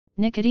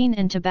Nicotine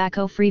and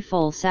tobacco-free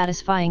full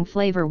satisfying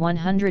flavor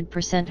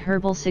 100%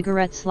 herbal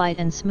cigarettes light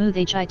and smooth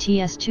hits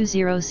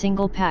 20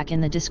 single pack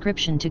in the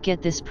description to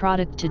get this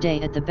product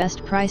today at the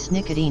best price.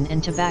 Nicotine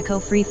and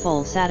tobacco-free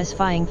full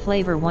satisfying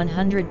flavor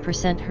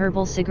 100%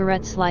 herbal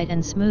cigarettes light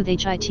and smooth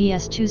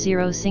hits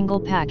 20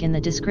 single pack in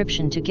the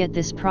description to get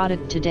this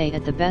product today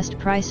at the best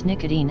price.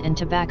 Nicotine and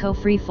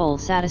tobacco-free full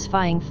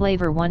satisfying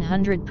flavor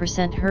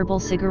 100% herbal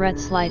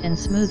cigarettes light and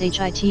smooth hits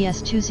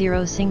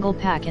 20 single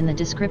pack in the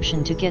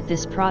description to get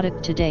this product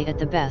today at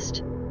the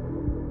best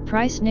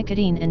price.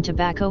 Nicotine and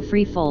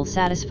tobacco-free full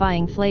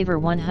satisfying flavor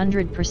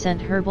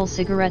 100% herbal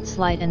cigarettes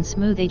light and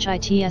smooth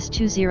hits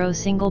 20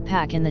 single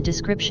pack in the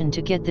description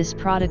to get this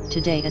product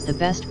today at the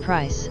best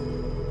price.